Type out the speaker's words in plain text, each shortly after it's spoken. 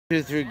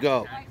2, 3,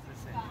 go.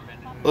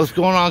 What's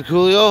going on,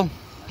 Coolio?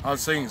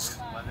 How's things?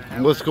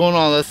 What's going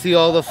on? Let's see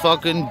all the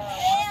fucking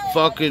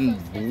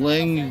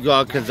bling you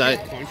got, cause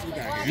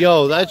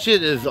yo, that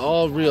shit is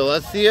all real.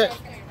 Let's see it.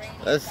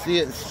 Let's see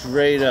it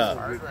straight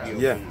up.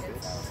 Yeah,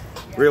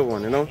 real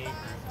one, you know.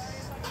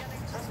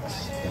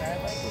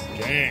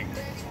 Dang.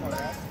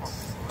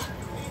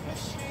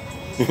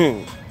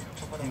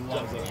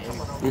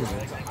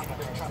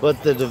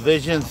 But the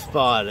division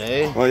spot,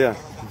 eh? Oh yeah.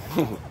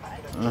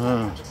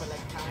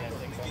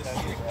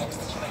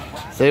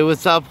 Say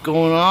what's up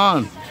going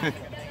on.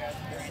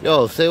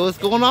 Yo, say what's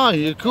going on.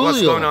 You're Coolio.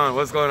 What's going on?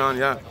 What's going on?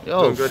 Yeah.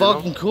 Yo, good,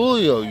 fucking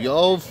Coolio.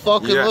 Yo,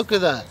 fucking Yeah. look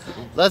at that.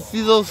 Let's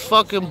see those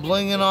fucking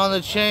blinging on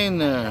the chain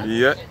there.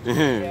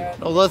 Yeah.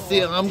 No, let's see.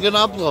 I'm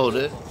gonna upload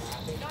it.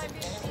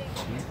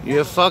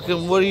 You're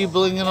fucking. What are you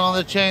blinging on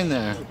the chain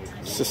there?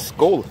 It's just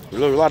gold. A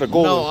lot of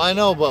gold. No, I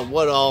know, but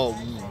what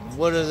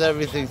does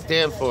everything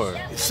stand for?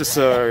 It's just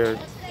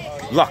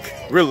luck,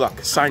 real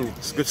luck. Sign.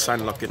 It's good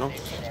sign luck, you know.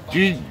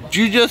 Did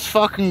you just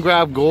fucking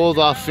grab gold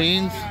off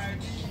Fiends?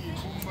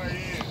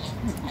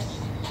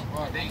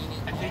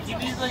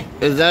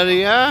 Is that a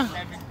yeah?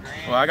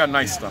 Well, I got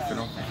nice stuff, you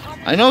know.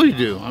 I know you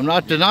do. I'm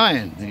not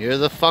denying. You're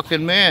the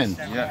fucking man.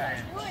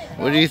 Yeah.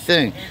 What do you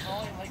think?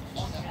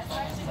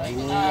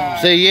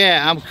 Say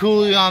yeah, I'm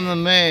Coolio on the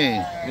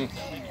main.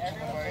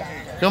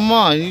 Come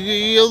on,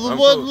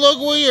 look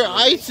where you're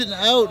icing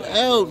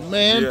out,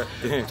 man.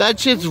 Yeah. That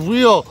shit's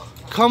real.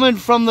 Coming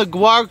from the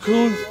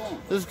Guarcoons,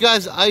 this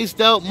guy's iced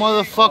out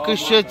motherfucker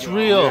shit's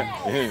real.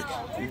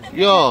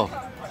 Yeah.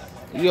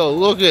 Yo,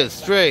 look at it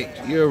straight.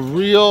 You're a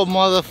real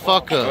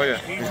motherfucker. Oh yeah.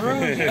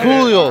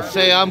 Coolio,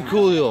 say I'm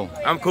Coolio.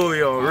 I'm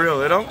Coolio,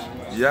 real, you know.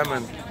 Yeah,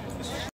 man.